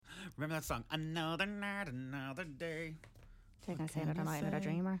Remember that song? Another night, another day. They're going to say another night, another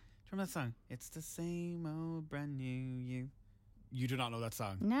dreamer. Do you remember that song? It's the same old brand new you. You do not know that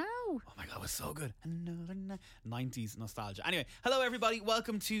song? No. Oh my God, it was so good. Another night. 90s nostalgia. Anyway, hello everybody.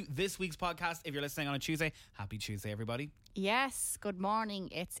 Welcome to this week's podcast. If you're listening on a Tuesday, happy Tuesday, everybody. Yes, good morning.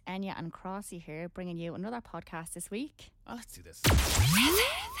 It's Enya and Crossy here bringing you another podcast this week. Oh, let's do this.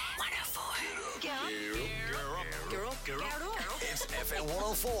 104. Get up. Get up. It's FM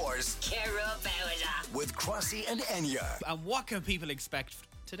 104's Get Up with Crossy and Enya. And what can people expect from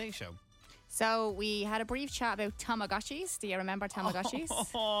today's show? So we had a brief chat about Tamagothchis. Do you remember Tamagothchis?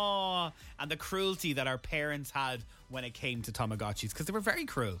 Oh, and the cruelty that our parents had when it came to Tamagothchis, because they were very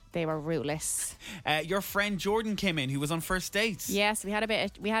cruel. They were ruthless. Your friend Jordan came in, who was on first dates. Yes, we had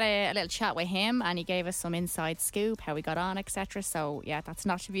a little chat with him, and he gave us some inside scoop, how we got on, etc. So yeah, that's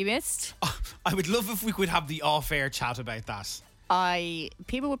not to be missed. Oh, I would love if we could have the off-air chat about that.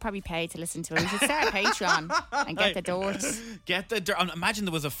 People would probably pay to listen to it. We should start a Patreon and get the dirt. Get the dirt. Imagine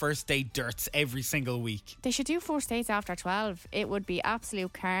there was a first date dirts every single week. They should do first dates after 12. It would be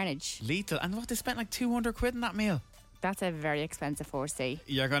absolute carnage. Lethal. And what, they spent like 200 quid on that meal? That's a very expensive first date.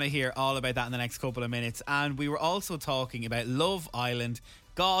 You're going to hear all about that in the next couple of minutes. And we were also talking about Love Island.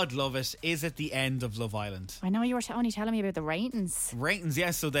 God love it. Is it the end of Love Island? I know you were only telling me about the ratings. Ratings,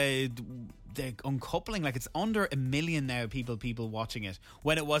 yes. So they're uncoupling, like it's under 1 million now people watching it,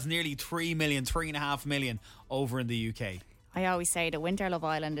 when it was nearly 3 million, 3.5 million over in the UK. I always say the winter Love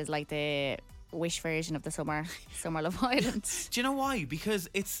Island is like the Wish version of the summer Love Island. Do you know why? Because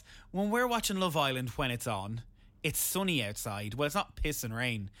it's, when we're watching Love Island, when it's on, it's sunny outside. Well, it's not piss and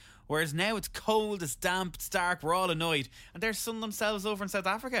rain. Whereas now it's cold, it's damp, it's dark, we're all annoyed. And they're sunning themselves over in South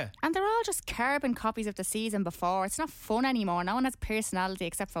Africa. And they're all just carbon copies of the season before. It's not fun anymore. No one has personality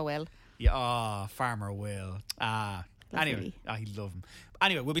except for Will. Yeah, Farmer Will. Anyway, I love him.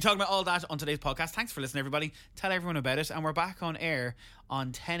 Anyway, we'll be talking about all that on today's podcast. Thanks for listening, everybody. Tell everyone about it. And we're back on air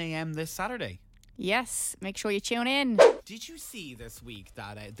on 10 a.m. this Saturday. Yes, make sure you tune in. Did you see this week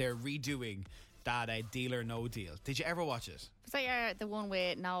that they're redoing that Deal or No Deal? Did you ever watch it? Was that the one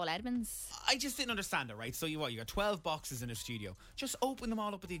with Noel Edmonds? I just didn't understand it, right? So you got 12 boxes in a studio. Just open them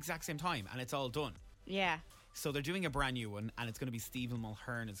all up at the exact same time and it's all done. Yeah. So they're doing a brand new one, and it's going to be Stephen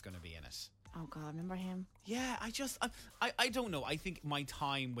Mulhern is going to be in it. Oh God, remember him? Yeah, I don't know. I think my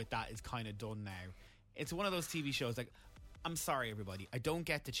time with that is kind of done now. It's one of those TV shows, like, I'm sorry everybody, I don't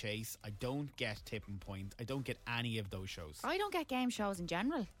get The Chase, I don't get Tipping Point, I don't get any of those shows. I don't get game shows in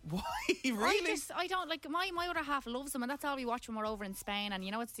general. Why? Really? I don't, like, my other half loves them, and that's all we watch when we're over in Spain. And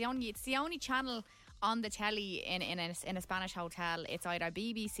you know, it's the only channel on the telly in a Spanish hotel. It's either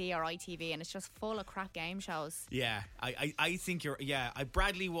BBC or ITV, and it's just full of crap game shows. Yeah, I think I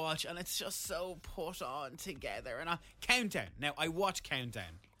Bradley watch, and it's just so put on together. And Countdown. Now I watch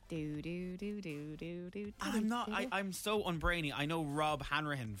Countdown. I'm so unbrainy. I know Rob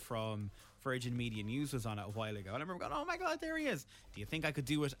Hanrahan from Virgin Media News was on it a while ago, and I remember going, oh my God, there he is. Do you think I could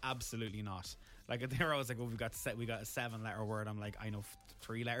do it? Absolutely not. Like, there I was like, well, we got a 7-letter word. I'm like, I know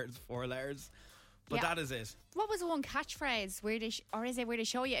 3 letters, 4 letters. But yeah, that is it. What was the one catchphrase where they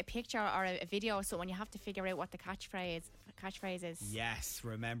show you a picture or a video, so when you have to figure out what the catchphrase is? Yes,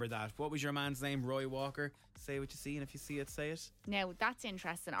 remember that. What was your man's name? Roy Walker. Say what you see, and if you see it, say it. Now that's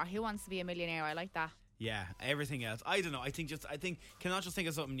interesting. Or Who Wants to Be a Millionaire? I like that. Yeah, everything else, I don't know. I think cannot just think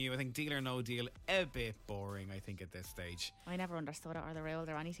of something new. I think Deal or No Deal, a bit boring, I think, at this stage. I never understood it or the rules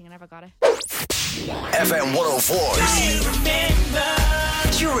or anything. I never got it. FM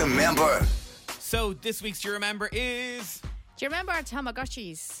 104. Do you remember? So this week's Do You Remember is... Do you remember our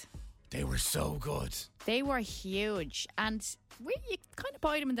Tamagothchis? They were so good. They were huge, and you kind of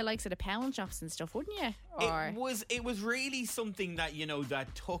buy them in the likes of the pound shops and stuff, wouldn't you? Or it was really something that, you know,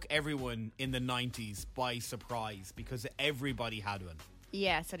 that took everyone in the 90s by surprise, because everybody had one.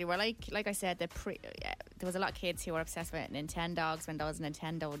 Yeah, so they were like I said, there was a lot of kids who were obsessed with Nintendogs when those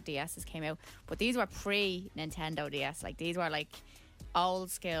Nintendo DSs came out, but these were pre-Nintendo DS. Like, these were like old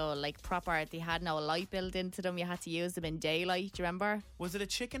school, like proper. They had no light built into them. You had to use them in daylight. Do you remember? Was it a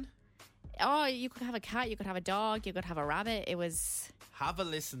chicken? Oh, you could have a cat, you could have a dog, you could have a rabbit. It was... Have a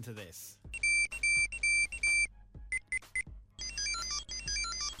listen to this.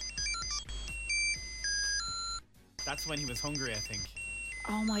 That's when he was hungry, I think.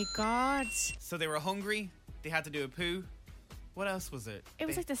 Oh my God. So they were hungry, they had to do a poo. What else was it? It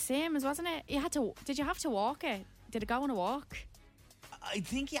was like the same as, wasn't it? Did you have to walk it? Did it go on a walk? I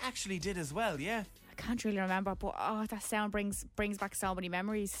think you actually did as well, yeah. I can't really remember, but that sound brings back so many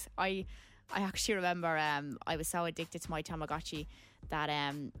memories. I I actually remember I was so addicted to my Tamagotchi that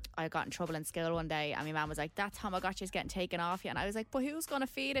I got in trouble in school one day, and my mum was like, that Tamagotchi is getting taken off you. And I was like, but who's going to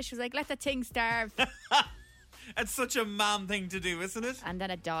feed it? She was like, let the thing starve. It's such a man thing to do, isn't it? And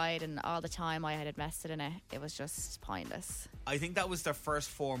then it died, and all the time I had invested in it, it was just pointless. I think that was the first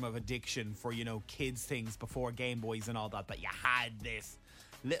form of addiction for, kids things before Game Boys and all that you had this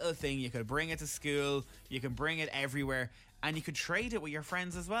little thing. You could bring it to school, you can bring it everywhere, and you could trade it with your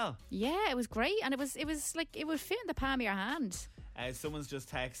friends as well. Yeah, it was great, and it was like it would fit in the palm of your hand. Someone's just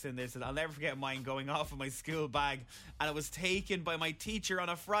texting, they said, I'll never forget mine going off in my school bag, and it was taken by my teacher on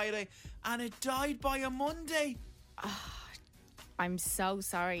a Friday, and it died by a Monday. I'm so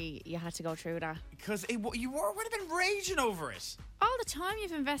sorry you had to go through that. Because you would have been raging over it. All the time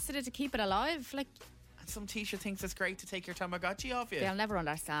you've invested it to keep it alive. Like, and some teacher thinks it's great to take your Tamagotchi off you. They'll never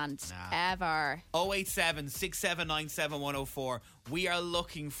understand. Nah. Ever. 087 6797 104. We are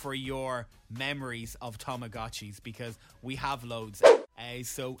looking for your memories of Tamagotchis because we have loads.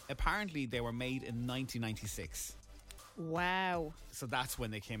 So apparently they were made in 1996. Wow. So that's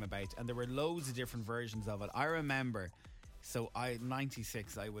when they came about, and there were loads of different versions of it. I remember,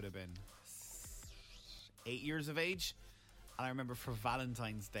 96 I would have been 8 years of age, and I remember for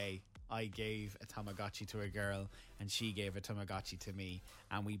Valentine's Day I gave a Tamagotchi to a girl and she gave a Tamagotchi to me,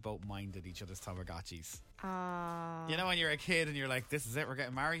 and we both minded each other's Tamagotchis. You know when you're a kid and you're like, this is it, we're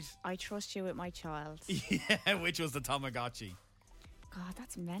getting married? I trust you with my child. Yeah, which was the Tamagotchi. God,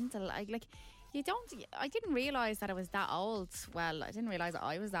 that's mental. I didn't realise that it was that old. Well, I didn't realise that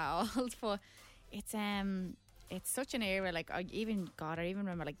I was that old, but it's such an era. Like, I even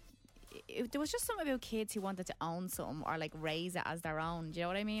remember, like, there was just something about kids who wanted to own something or like raise it as their own. Do you know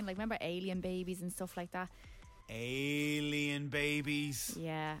what I mean? Like, remember alien babies and stuff like that? Alien babies.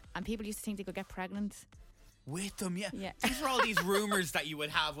 Yeah, and people used to think they could get pregnant with them. Yeah. Yeah. These were all these rumours that you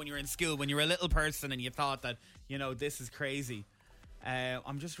would have when you were in school, when you were a little person and you thought that, this is crazy.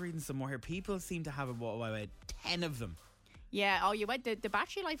 I'm just reading some more here. People seem to have about 10 of them. Yeah. Oh, you went. The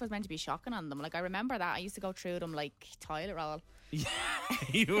battery life was meant to be shocking on them. Like, I remember that. I used to go through them like toilet roll. Yeah,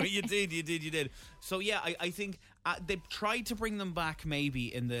 you did. So yeah, I think they tried to bring them back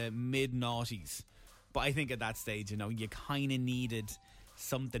maybe in the mid-noughties, but I think at that stage, you kind of needed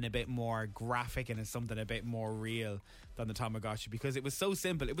something a bit more graphic and something a bit more real than the Tamagotchi, because it was so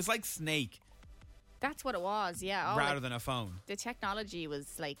simple. It was like Snake. That's what it was, yeah. Rather than a phone. The technology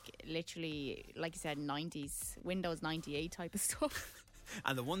was like literally, like you said, 90s, Windows 98 type of stuff.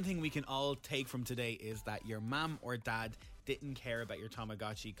 And the one thing we can all take from today is that your mum or dad didn't care about your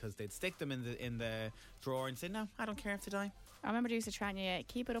Tamagotchi, because they'd stick them in the drawer and say, no, I don't care if they die. I remember they used to threaten you,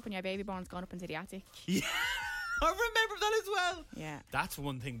 keep it up and your baby born's going up into the attic. Yeah, I remember that as well. Yeah. That's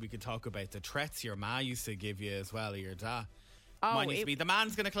one thing we could talk about. The threats your ma used to give you as well, or your dad. Oh, mine used to be, the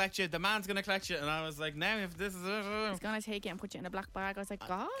man's going to collect you, and I was like, now if this is it, he's going to take it and put you in a black bag. I was like,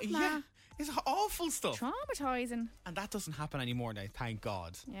 God, yeah, it's awful stuff. Traumatising. And that doesn't happen anymore now, thank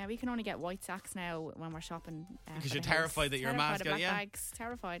God. Yeah, we can only get white sacks now when we're shopping. Because you're terrified that your ma's got, yeah. Bags.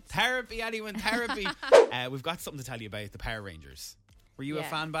 Terrified. Therapy, anyone, therapy. We've got something to tell you about the Power Rangers. Were you a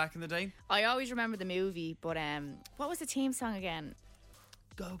fan back in the day? I always remember the movie, but what was the theme song again?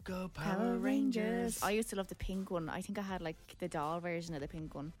 Go, go, Power Rangers. I used to love the pink one. I think I had like the doll version of the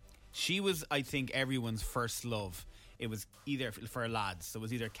pink one. She was, I think, everyone's first love. It was either for lads. So it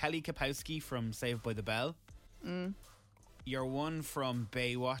was either Kelly Kapowski from Saved by the Bell. Your one from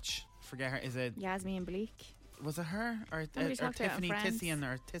Baywatch. Forget her. Is it Yasmin Bleak? Was it her? Or Tiffany Tissian?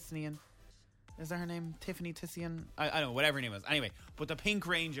 Or Tissanian? Is that her name? Tiffany Tissian? I don't know, whatever her name was. Anyway, but the Pink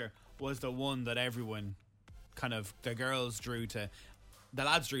Ranger was the one that everyone the girls drew to. The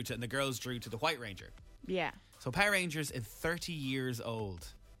lads drew to, and the girls drew to the White Ranger. Yeah. So Power Rangers is 30 years old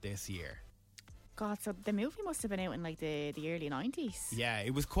this year. God, so the movie must have been out in like the early 90s. Yeah,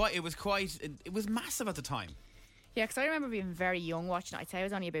 it was massive at the time. Yeah, because I remember being very young watching it. I'd say I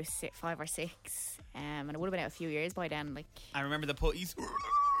was only about 5 or 6, and it would have been out a few years by then. Like, I remember the putties.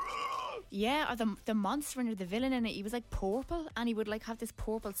 Yeah, or the monster and the villain in it. He was like purple, and he would like have this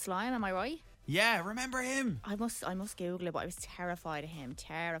purple slime. Am I right? Yeah, remember him? I must Google it, but I was terrified of him.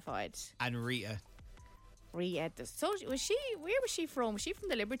 Terrified. And Rita. So where was she from? Was she from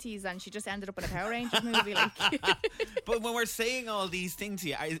the Liberties and she just ended up in a Power Rangers movie? Like, but when we're saying all these things to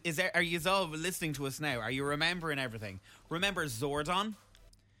you, are you all listening to us now? Are you remembering everything? Remember Zordon?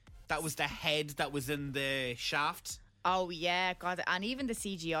 That was the head that was in the shaft. Oh yeah, God, and even the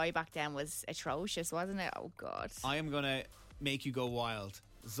CGI back then was atrocious, wasn't it? Oh God. I am gonna make you go wild.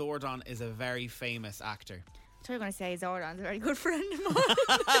 Zordon is a very famous actor. I thought you were going to say Zordon's a very good friend of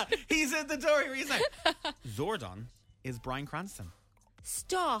mine. He's in the door. He's like, Zordon is Bryan Cranston.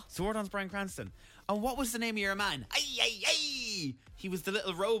 Stop. Zordon's Bryan Cranston. And what was the name of your man? Ay, ay, ay! He was the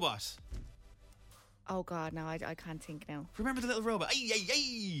little robot. Oh God, no, I can't think now. Remember the little robot? Ay,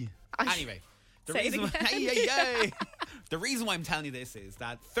 ay, ay! Anyway. The Say it reason again. ay, ay, ay. The reason why I'm telling you this is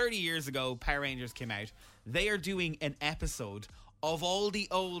that 30 years ago, Power Rangers came out. They are doing an episode of all the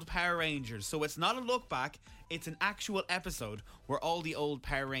old Power Rangers. So it's not a look back. It's an actual episode where all the old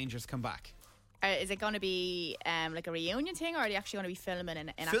Power Rangers come back. Is it going to be like a reunion thing, or are they actually going to be filming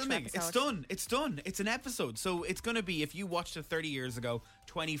an actual Filming. episode? It's done. It's done. It's an episode. So it's going to be, if you watched it 30 years ago,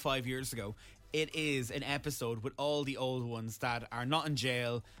 25 years ago, it is an episode with all the old ones that are not in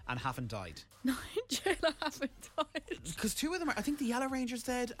jail and haven't died. Not in jail, I haven't died. Because two of them are, I think the Yellow Ranger's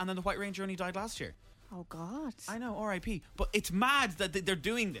dead and then the White Ranger only died last year. Oh God. I know, R.I.P. But it's mad that they're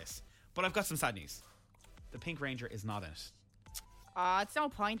doing this. But I've got some sad news. The Pink Ranger is not in it. Oh, it's no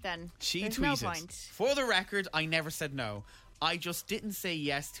point then. She There's tweeted, no point. for the record, I never said no. I just didn't say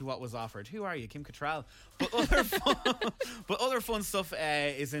yes to what was offered. Who are you, Kim Cattrall? But other fun stuff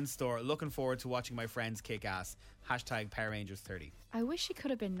is in store. Looking forward to watching my friends kick ass. Hashtag Power Rangers 30. I wish she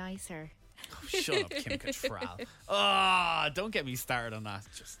could have been nicer. Oh, shut up, Kim Cattrall. Oh, don't get me started on that.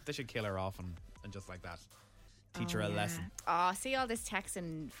 They should kill her off and just like that. Teach her a lesson. Oh, see all this text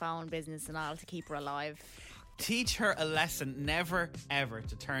and phone business and all to keep her alive. Teach her a lesson never ever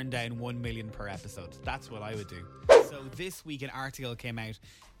to turn down 1 million per episode. That's what I would do. So this week an article came out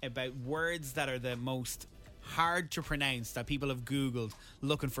about words that are the most hard to pronounce that people have Googled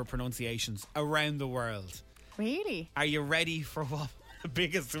looking for pronunciations around the world. Really? Are you ready for what the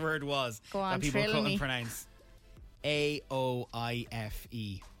biggest word was Go on, that people thrill couldn't me. pronounce?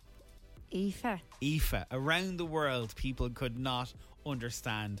 AOIFE. Aoife. Aoife. Around the world people could not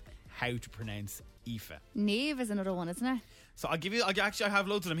understand how to pronounce Aoife. Neve is another one, isn't it? So I have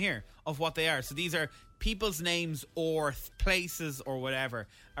loads of them here of what they are. So these are people's names or places or whatever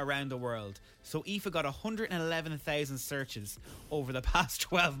around the world. So Aoife got 111,000 searches over the past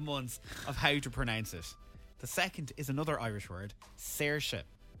 12 months of how to pronounce it. The second is another Irish word, Saoirse.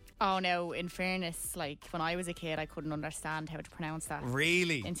 Oh no, in fairness, like when I was a kid I couldn't understand how to pronounce that.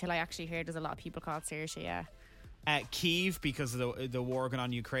 Really? Until I actually heard there's a lot of people called Saoirse, yeah. Kiev, because of the war going on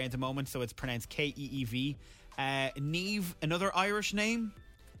in Ukraine at the moment, so it's pronounced Keev. Neve, another Irish name,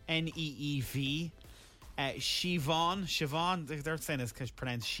 Neev. Siobhan, they're saying it's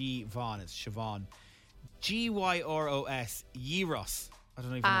pronounced Siobhan, it's Siobhan. Gyros, Gyros. I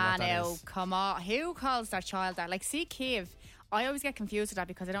don't even know what that No, is. come on. Who calls their child that? Like, see, Kiev. I always get confused with that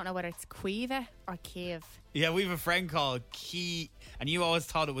because I don't know whether it's Cuiva or Kiev. Yeah, we have a friend called Key, and you always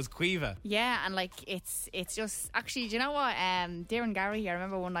thought it was Cuiva. Yeah, and like it's just actually, do you know what? Darren Gary, I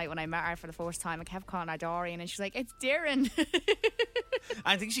remember one night when I met her for the first time, I kept calling her Dorian, and she's like, "It's Darren."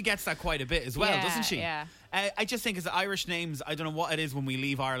 I think she gets that quite a bit as well, Yeah, doesn't she? yeah. I just think as Irish names, I don't know what it is when we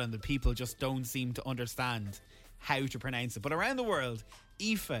leave Ireland that people just don't seem to understand how to pronounce it. But around the world,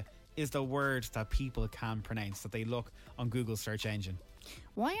 Aoife is the word that people can pronounce, that they look on Google search engine.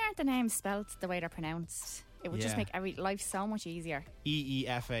 Why aren't the names spelt the way they're pronounced? It would just Yeah. make every life so much easier.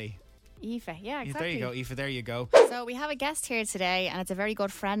 EEFA. Aoife, yeah, exactly. There you go, Aoife, there you go. So we have a guest here today, and it's a very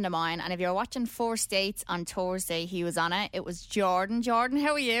good friend of mine. And if you're watching First Dates on Thursday, he was on it. It was Jordan. Jordan,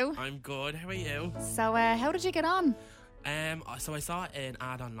 how are you? I'm good. How are you? So how did you get on? So I saw an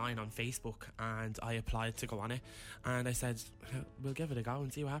ad online on Facebook and I applied to go on it, and I said we'll give it a go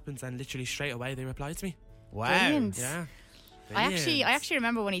and see what happens. And literally straight away they replied to me. Wow. Brilliant. Yeah. I actually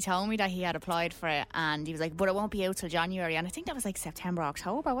remember when he told me that he had applied for it, and he was like, "But it won't be out till January." And I think that was like September,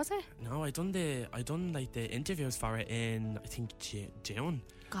 October, was it? No, I done like the interviews for it in I think June,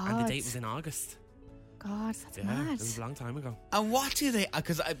 God, and the date was in August. God, that's Yeah, mad. it was a long time ago. And what do they...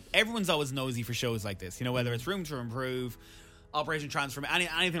 Because everyone's always nosy for shows like this. You know, whether it's Room to Improve, Operation Transform,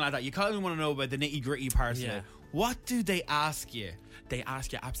 anything like that. You kind of want to know about the nitty-gritty parts of Yeah. it. What do they ask you? They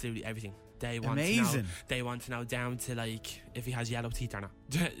ask you absolutely everything. They want Amazing. to know. They want to know down to like if he has yellow teeth or not.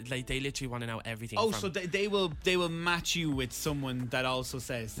 Like they literally want to know everything. Oh, from, so they will match you with someone that also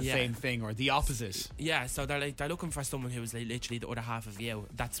says the Yeah. same thing or the opposite. Yeah, so they're looking for someone who's like literally the other half of you.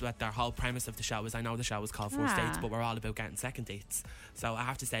 That's what their whole premise of the show is. I know the show is called First Dates, but we're all about getting second dates. So I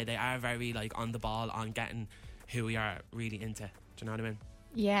have to say they are very like on the ball on getting who we are really into. Do you know what I mean?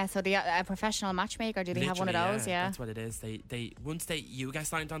 Yeah, so a professional matchmaker, do they have one of Literally, those? Yeah. That's what it is. They once you get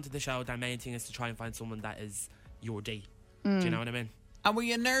signed onto the show, their main thing is to try and find someone that is your date. Do you know what I mean? And were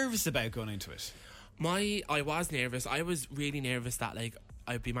you nervous about going into it? I was nervous. I was really nervous that like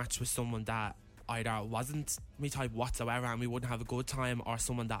I'd be matched with someone that either wasn't me type whatsoever and we wouldn't have a good time, or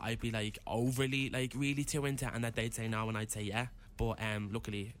someone that I'd be like overly like really too into and that they'd say no and I'd say yeah. But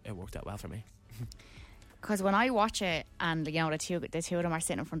luckily it worked out well for me. Because when I watch it and you know the two of them are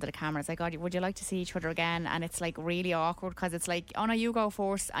sitting in front of the camera, it's like, God, would you like to see each other again? And it's like really awkward because it's like, oh no, you go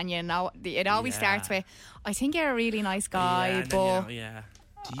first, and you know it always starts with, I think you're a really nice guy, but do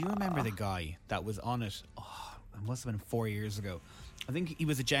you remember the guy that was on it? Oh, it must have been 4 years ago. I think he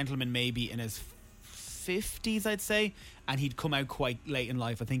was a gentleman, maybe in his 50s, I'd say, and he'd come out quite late in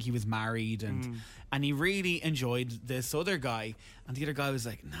life. I think he was married, and he really enjoyed this other guy, and the other guy was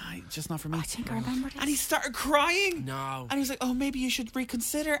like, nah, just not for me. I think I remember this. And he started crying. No. And he was like, oh, maybe you should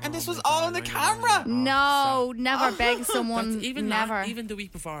reconsider. And this was all on the camera. No, never beg someone. Never. Even the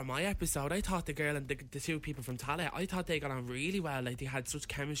week before my episode, I thought the girl and the two people from Tallaght, I thought they got on really well. Like, they had such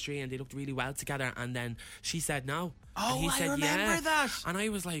chemistry and they looked really well together. And then she said no. Oh, and he I said remember that. And I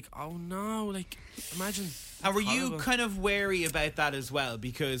was like, oh no, like, imagine. And were you kind of wary about that as well?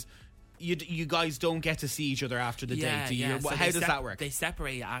 Because you guys don't get to see each other after the date, do you? Yeah. So how does that work? They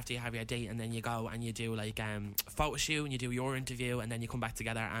separate you after you have your date, and then you go and you do like a photo shoot, and you do your interview, and then you come back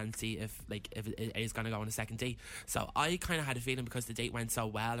together and see if it is going to go on a second date. So I kind of had a feeling, because the date went so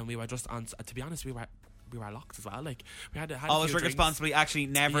well, and we were just on. To be honest, we were locked as well. Like, we had always drink drink responsibly. Actually,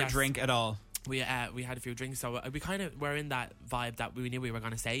 never drink at all. We had a few drinks, so we kind of were in that vibe that we knew we were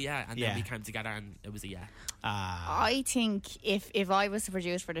going to say and then we came together and it was a yeah. I think if I was the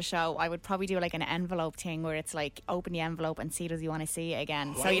producer for the show, I would probably do like an envelope thing where it's like, open the envelope and see, does he want to see it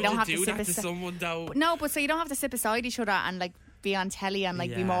again? Why So you would don't you have do to sit that to someone though. No, but so you don't have to sit beside each other and like be on telly and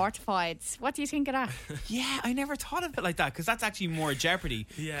like be mortified. What do you think of that? Yeah, I never thought of it like that, because that's actually more jeopardy,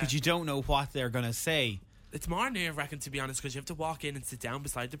 because you don't know what they're going to say. It's more nerve-wracking, to be honest, because you have to walk in and sit down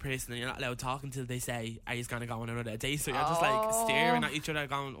beside the person, and you're not allowed to talk until they say, are you going to go on another date? So you're just like staring at each other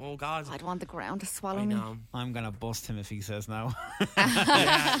going, oh God. I'd want the ground to swallow I me. know. I'm going to bust him if he says no.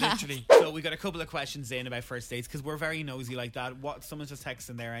 Yeah, literally. So we got a couple of questions in about first dates, because we're very nosy like that. Someone's just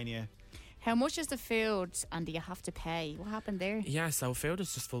texting there, ain't you? How much is the food and do you have to pay? What happened there? Yeah, so food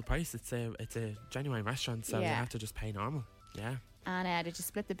is just full price. It's a genuine restaurant, so you have to just pay normal. Yeah. And did you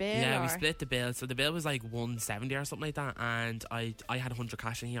split the bill? Yeah, we split the bill. So the bill was like 170 or something like that, and I had 100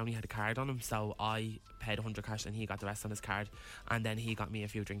 cash and he only had a card on him, so I paid 100 cash and he got the rest on his card, and then he got me a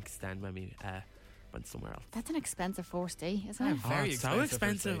few drinks then when we went somewhere else. That's an expensive first day, isn't it? Very so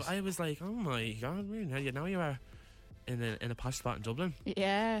expensive. I was like, oh my God, you know you are in a posh spot in Dublin.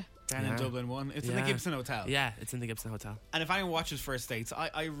 Yeah. Down in Dublin 1. It's in the Gibson Hotel. Yeah, it's in the Gibson Hotel. And if anyone watches First Dates,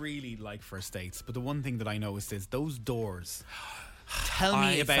 I really like First Dates, but the one thing that I noticed is those doors. Tell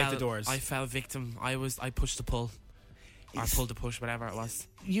me about the doors. I fell victim. I pushed the pull. Or pulled the push, whatever it was.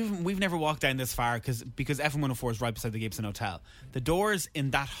 We've never walked down this far because FM104 is right beside the Gibson Hotel. The doors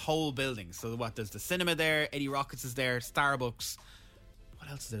in that whole building. So there's the cinema there, Eddie Rockets is there, Starbucks. What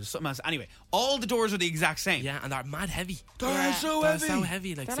else is there? There's something else. Anyway, all the doors are the exact same. Yeah, and they're mad heavy. They're so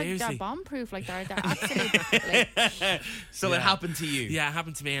heavy. Like, they're seriously. They're bomb-proof. Like, they're absolutely... like, so it happened to you. Yeah, it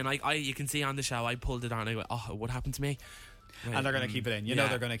happened to me. And you can see on the show, I pulled it on. I go, oh, what happened to me? Right. And they're going to keep it in. You know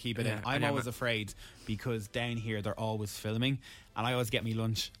they're going to keep it in. I'm always afraid because down here they're always filming, and I always get me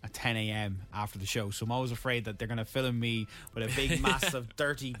lunch at 10 a.m. after the show. So I'm always afraid that they're going to film me with a big, massive,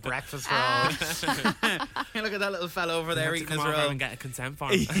 dirty breakfast roll. Look at that little fella over there eating his roll. And get a consent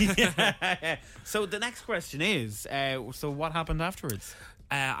form. So the next question is, so what happened afterwards?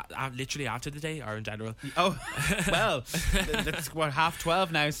 Literally after the day, or in general? Oh, well, that's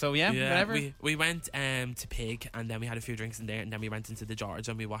 11:30 now, so whatever. We went to Pig, and then we had a few drinks in there, and then we went into the George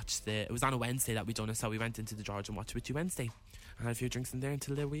and we watched it was on a Wednesday that we done it, so we went into the George and watched With You Wednesday and had a few drinks in there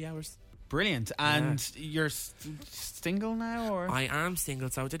until the wee hours. Brilliant. And you're single now, or? I am single,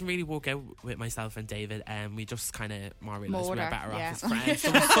 so I didn't really work out with myself and David, and we just kind of more realised we were better off as friends.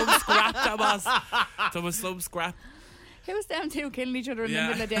 There was some scrap. There was some scrap. Who's them two killing each other in the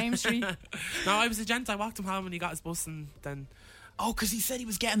middle of Dame Street? No, I was a gent. I walked him home and he got his bus, and then... Oh, because he said he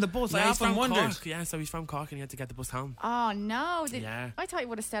was getting the bus. Yeah, I often wondered. Cork. Yeah, so he's from Cork and he had to get the bus home. Oh, no. I thought you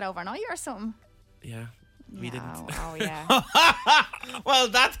would have stayed overnight or something. Yeah, we didn't. Oh, yeah. Well,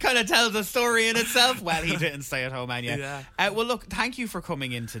 that kind of tells a story in itself. Well, he didn't stay at home, man. Yeah. Well, look, thank you for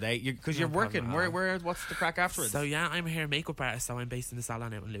coming in today, because you're working. What's the crack afterwards? So yeah, I'm here makeup artist. So I'm based in the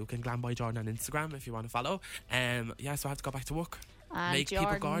salon out in Luke and Glam by Jordan on Instagram if you want to follow. So I have to go back to work. And make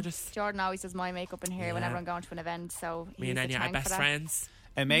people gorgeous. Jordan always does my makeup in here whenever I'm going to an event. So me and Enya are best friends.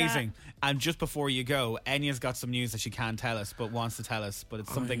 Amazing. Yeah. And just before you go, Enya's got some news that she can't tell us but wants to tell us, but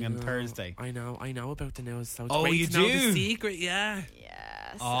it's something on Thursday. I know about the news, so you to know the secret. Yeah.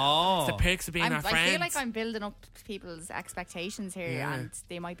 Oh. It's the perks of being our friends. I feel like I'm building up people's expectations here, and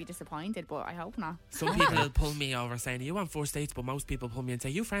they might be disappointed, but I hope not. Some people will pull me over saying, you want 4 states, but most people pull me and say,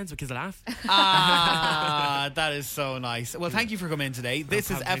 you friends with Kids a Laugh. That is so nice. Well, thank you for coming in today.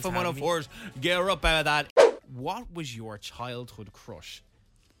 This is problem. Thanks for having FM 104's Get Up Out of That. What was your childhood crush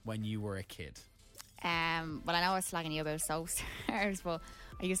when you were a kid? Well, I know I was slagging you about soap stars, but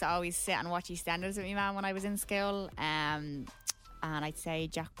I used to always sit and watch EastEnders with my mum when I was in school. And I'd say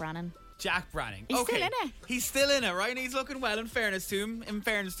Jack Brannan. Jack Brannan. He's still in it. He's still in it, right? And he's looking well, in fairness to him.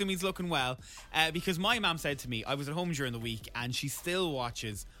 He's looking well. Because my mum said to me, I was at home during the week, and she still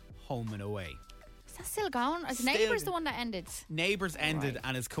watches Home and Away. Is that still going? Is Neighbours the one that ended? Neighbours ended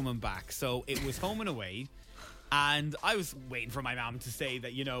and is coming back. So it was Home and Away. And I was waiting for my mum to say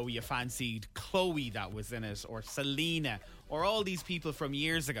that, you know, you fancied Chloe that was in it, or Selena, or all these people from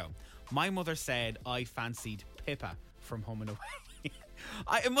years ago. My mother said I fancied Pippa from Home and Away.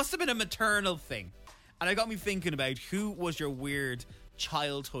 It must have been a maternal thing. And it got me thinking about who was your weird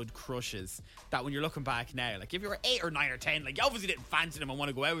childhood crushes that when you're looking back now, like if you were 8 or 9 or 10, like you obviously didn't fancy them and want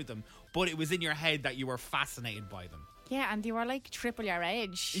to go out with them, but it was in your head that you were fascinated by them. Yeah, and they were like triple your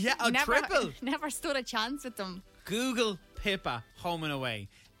age. Yeah, triple. Never stood a chance with them. Google Pippa Home and Away,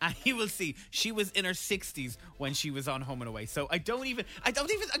 and you will see she was in her 60s when she was on Home and Away. So I don't even.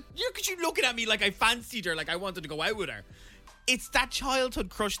 You're looking at me like I fancied her, like I wanted to go out with her. It's that childhood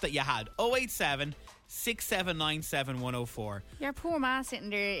crush that you had. 087 6797 104. Your poor ma sitting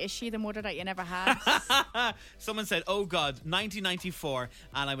there. Is she the mother that you never had? Someone said, "Oh God, 1994,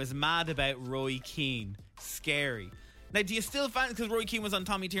 and I was mad about Roy Keane. Scary." Now, do you still fancy? Because Roy Keane was on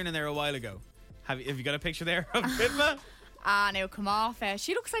Tommy Tiernan there a while ago. Have you got a picture there of Pippa? Now come off.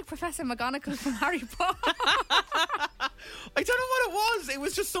 She looks like Professor McGonagall from Harry Potter. I don't know what it was. It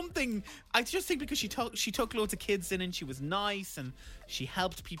was just something. I just think because she took loads of kids in and she was nice and she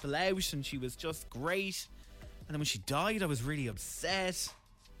helped people out and she was just great. And then when she died, I was really upset.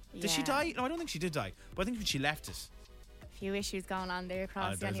 Did she die? No, I don't think she did die. But I think when she left it. Few issues going on there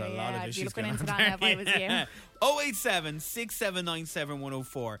across There's anyway. a lot of I'd be issues looking going into on that now if I was there. you. 087 6797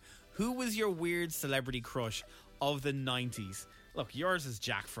 104. Who was your weird celebrity crush of the 90s? Look, yours is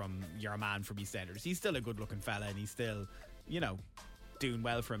Jack from Your Man from EastEnders. He's still a good looking fella and he's still, you know, doing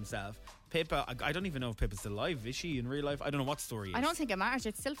well for himself. Pippa, I don't even know if Pippa's still alive. Is she in real life? I don't know what story is. I don't think it matters.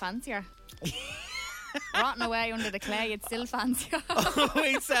 It's still fancier. Rotting away under the clay, it's still fancier.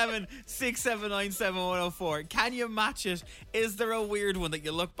 087 6797 104. Can you match it? Is there a weird one that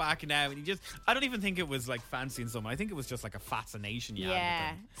you look back now and you just, I don't even think it was like fancying someone. I think it was just like a fascination you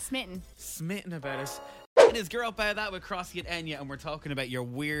had with them. Smitten about it. It is Girl About That with Crossy and Enya, and we're talking about your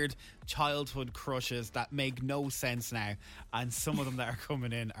weird childhood crushes that make no sense now, and some of them that are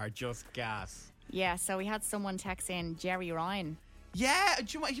coming in are just gas. Yeah, so we had someone text in Jerry Ryan. Yeah, do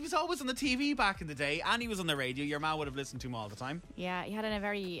you know what? He was always on the TV back in the day, and he was on the radio. Your man would have listened to him all the time. Yeah, he had a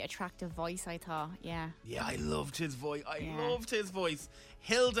very attractive voice, I thought. Yeah, I loved his voice. Loved his voice.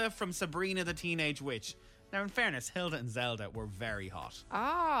 Hilda from Sabrina the Teenage Witch. Now, in fairness, Hilda and Zelda were very hot.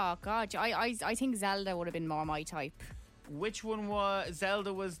 Oh, God. I think Zelda would have been more my type. Which one was...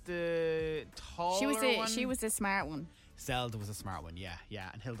 Zelda was the taller one? She was the smart one. Zelda was the smart one, yeah.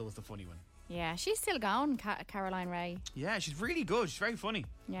 And Hilda was the funny one. Yeah, she's still going, Caroline Ray. Yeah, she's really good. She's very funny.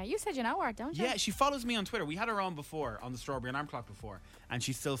 Yeah, you said you know her, don't you? Yeah, she follows me on Twitter. We had her on before, on the Strawberry Alarm Clock before, and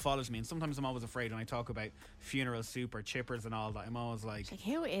she still follows me. And sometimes I'm always afraid when I talk about funeral soup or chippers and all that. I'm always like,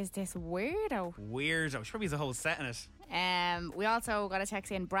 who is this weirdo? Weirdo. She probably has a whole set in it. We also got a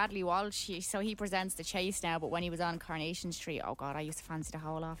text in Bradley Walsh. So he presents The Chase now, but when he was on Coronation Street, oh God, I used to fancy the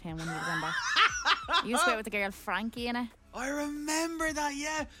whole of him when he was on that. He used to go out with the girl Frankie in it. I remember that,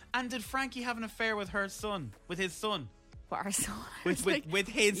 yeah. And did Frankie have an affair with her son? With his son? With her son? With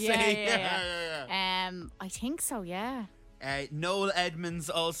his son? Yeah. I think so, yeah. Noel Edmonds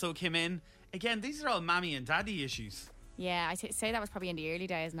also came in. Again, these are all mammy and daddy issues. Yeah, I say that was probably in the early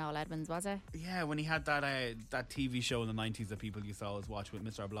days, Noel Edmonds, was it? Yeah, when he had that TV show in the 90s that people used to always watch with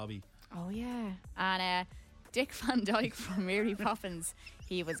Mr. Blobby. Oh, yeah. And Dick Van Dyke from Mary Poppins.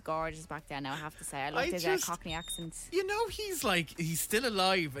 He was gorgeous back then, I have to say. I loved his Cockney accent. You know, he's still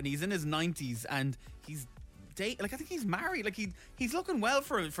alive and he's in his 90s and he's I think he's married. Like he's looking well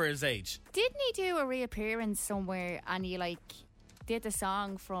for his age. Didn't he do a reappearance somewhere and he did the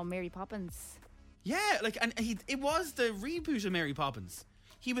song from Mary Poppins? Yeah, and it was the reboot of Mary Poppins.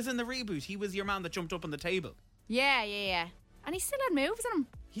 He was in the reboot. He was your man that jumped up on the table. Yeah. And he still had moves in him.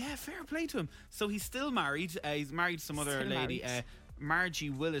 Yeah, fair play to him. So he's still married. He's married to some other lady. Margie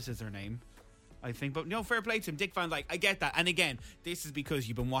Willett is her name, I think. But no, fair play to him. Dick Van Dyke, I get that. And again, this is because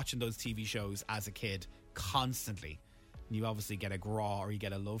you've been watching those TV shows as a kid constantly. You obviously get a graw or you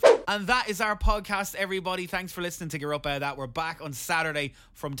get a love. And that is our podcast, everybody. Thanks for listening to Get Up Out of That. We're back on Saturday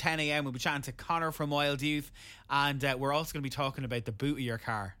from 10 a.m. We'll be chatting to Connor from Wild Youth. And we're also going to be talking about the boot of your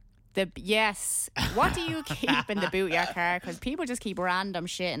car. Yes. What do you keep in the boot of your car? Because people just keep random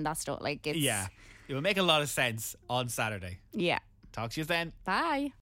shit and that stuff. Like, it's... Yeah. It will make a lot of sense on Saturday. Yeah. Talk to you then. Bye.